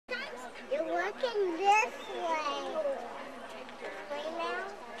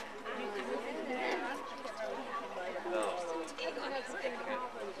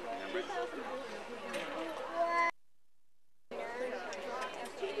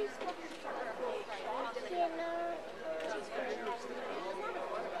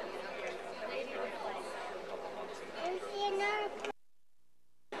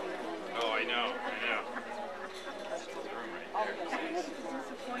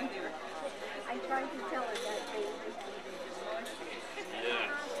trying to tell her that they... Yeah.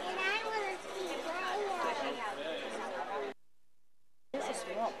 It's a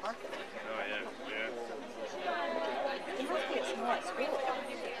small parking lot. Oh, yeah. It must be a small school.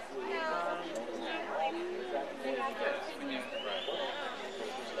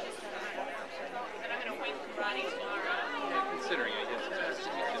 Considering I guess it's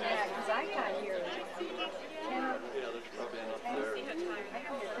yeah, because I got here 10 yeah, there's probably enough there.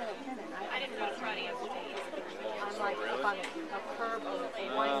 I didn't go to Friday yesterday. I'm like up on a curb of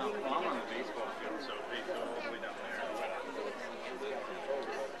a winding. I'm on the baseball field, so they go all the way down there.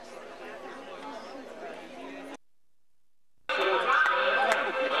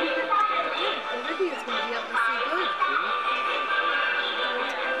 Olivia's going to be able to see good.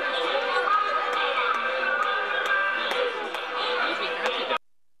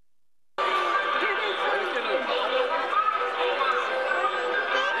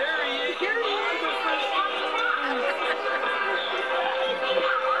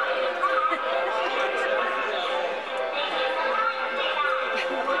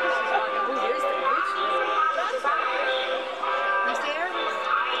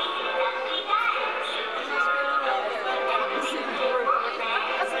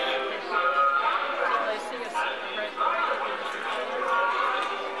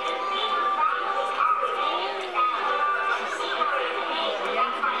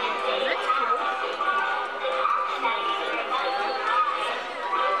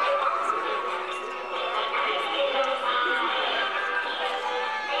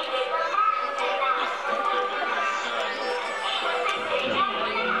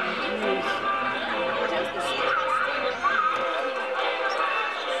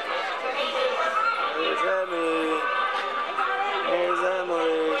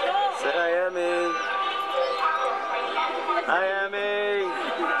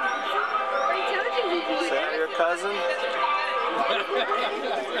 Cousin?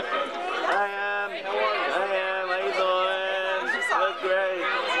 I am. How you doing? You look great.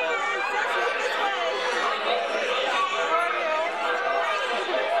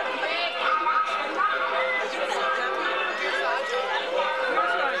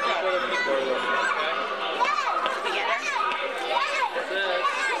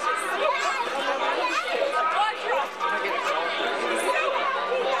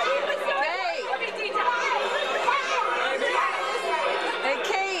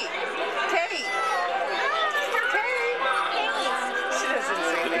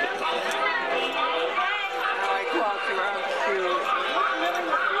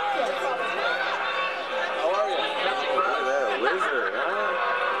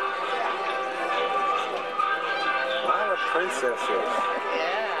 Princesses. Yeah.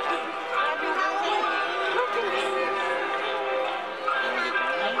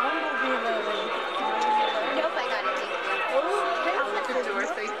 Nope, I got it. Oh, look at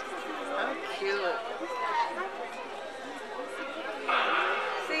Dorothy. How cute.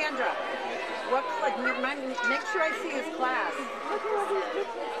 Sandra, what class? Make sure I see his class.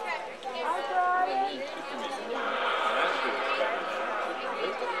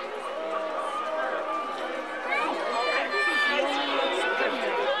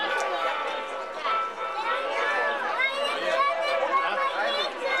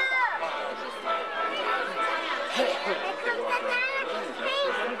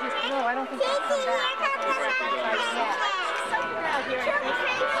 No, I don't think they'll come back.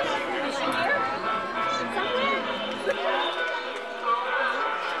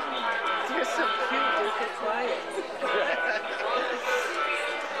 They're so cute, they're so quiet.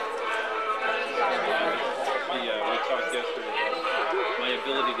 We talked yesterday about my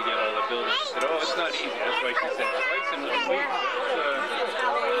ability to get all the buildings. She said, oh, it's not easy. That's why she said twice in 1 week.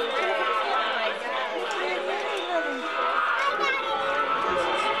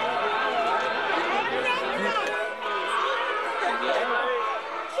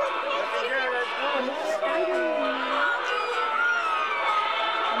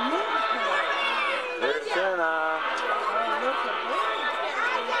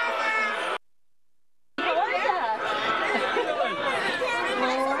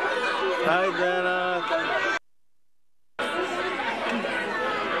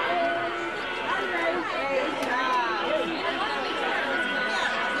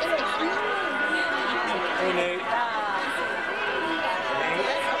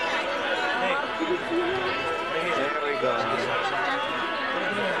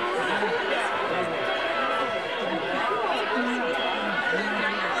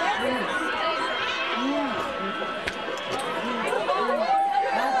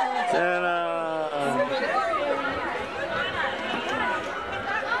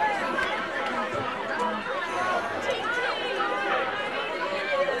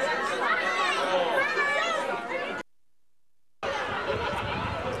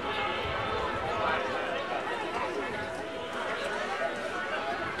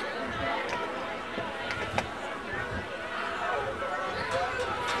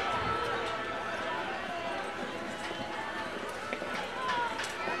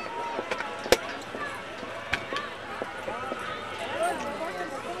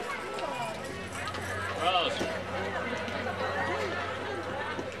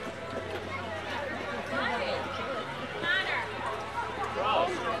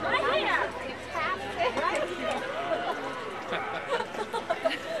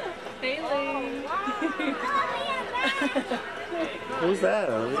 Who's that?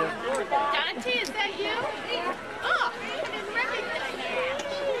 Dante, is that you? Oh, I didn't recognize you.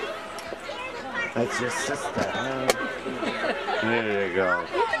 That's your sister. There you go.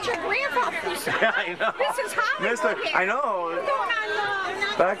 Look at your grandfather. Yeah, I know. This is Hollywood. Mister, I know.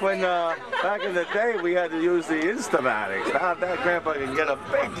 Back in the day, we had to use the Instamatics. Now that grandpa can get a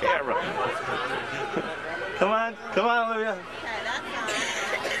big camera. Come on, Olivia.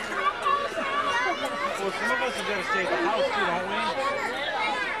 Well, some of us are going to stay at the house too, don't we?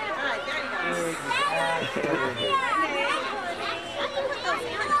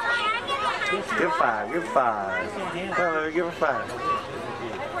 Give five. Come on, Olivia, give her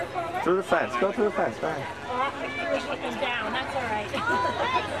 5. Through the fence. Go through the fence. Bye. He's looking down. That's all right.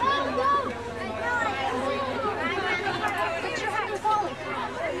 Put your hat falling.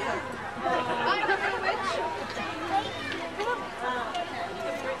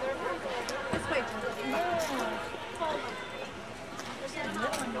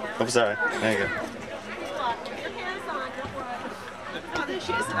 I'm sorry. There you go. Oh, there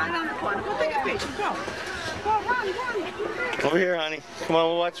she is, right on the corner. Go take a picture. Go. Go, run. Over here, honey. Come on,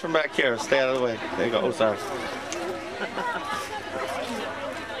 we'll watch from back here. Stay out of the way. There you go. Oh, sorry.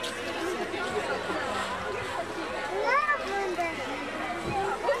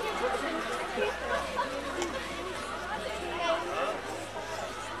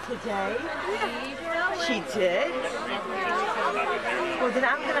 Today? She did? Well, then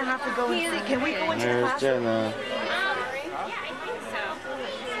I'm going to have to go and see. Can we go into the There's class? Jenna.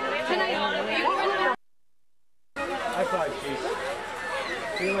 High five, Chief.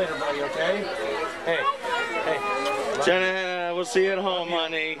 See you later, buddy, okay? Hey. Jenna, we'll see you at home,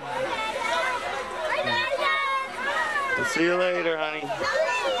 honey. We'll see you later, honey.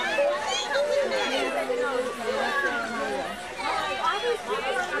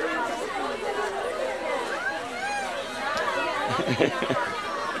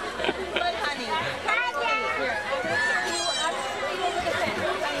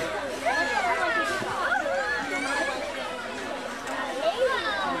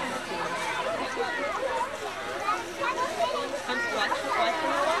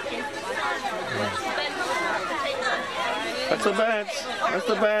 What's the bets? What's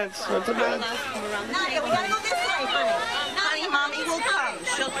the bets? What's the bets? Nadia, we gotta go this way, honey. Honey, Mommy will come.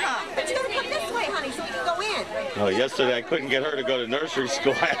 She'll come. But you gotta come this way, honey, so we can go in. Oh, yesterday I couldn't get her to go to nursery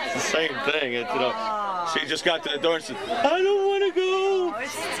school. I had the same thing. It's, she just got to the door and said, I don't want to go. Oh,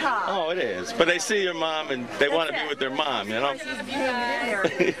 it's tough. Oh, it is. But they see your mom and they want to be with their mom, you know?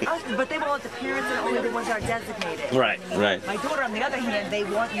 But they won't let the parents and only the ones that are designated. Right. My daughter, on the other hand, they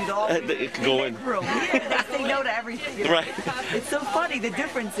want you to all Go in. room. They say no to everything. Right. It's so funny, the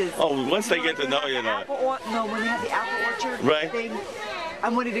differences. Oh, once they get to know you, know. When they have the apple orchard Right. thing,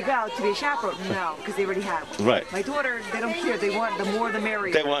 I'm wanting to go out to be a chaperone. No, because they already have one. Right. My daughter, they don't care. They want the more the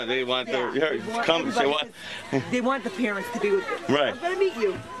merrier. They want Yeah, their, come, they want. They want the parents to be with them. Right. I'm gonna meet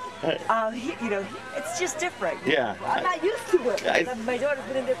you. Right. It's just different. Yeah. I'm not used to it. My daughter's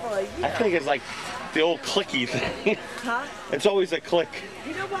been in there for a year. I think it's like the old clicky thing. Huh? It's always a click.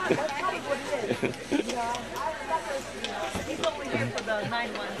 You know what? That's probably what it is. He's over here for the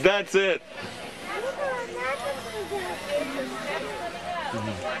 9-1. That's it.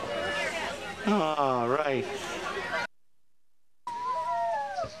 All right.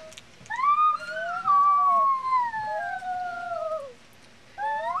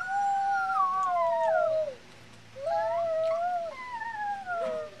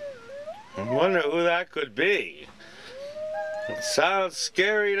 I wonder who that could be. It sounds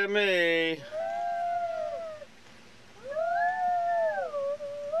scary to me.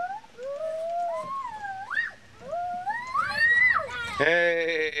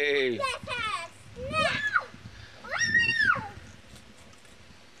 Hey!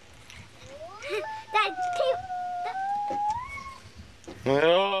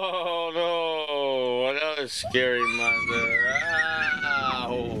 Oh no! Another scary mother.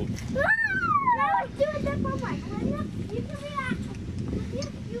 Ow!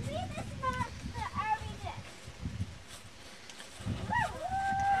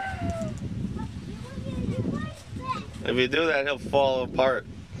 If you do that, he'll fall apart.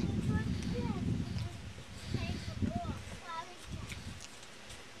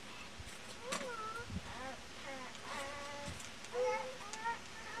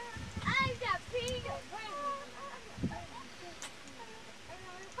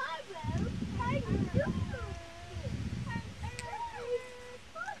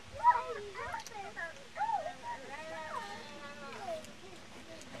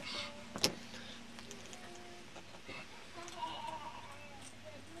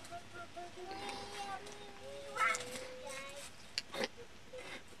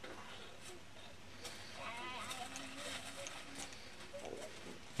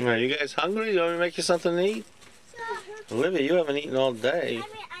 Are you guys hungry? You want me to make you something to eat? Olivia, you haven't eaten all day.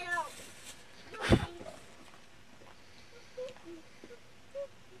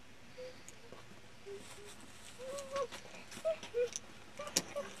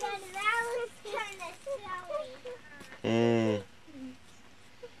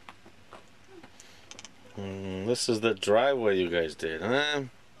 This is the driveway you guys did, huh?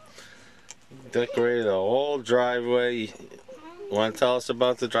 Decorated the whole driveway. You want to tell us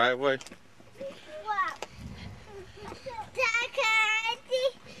about the driveway?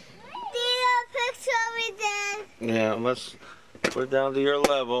 Yeah, let's put it down to your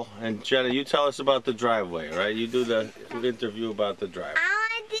level. And Jenna, you tell us about the driveway, right? You do the interview about the driveway. I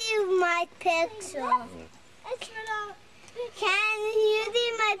want to do my picture. Can you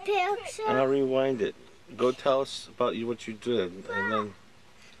do my picture? And I'll rewind it. Go tell us about what you did, and then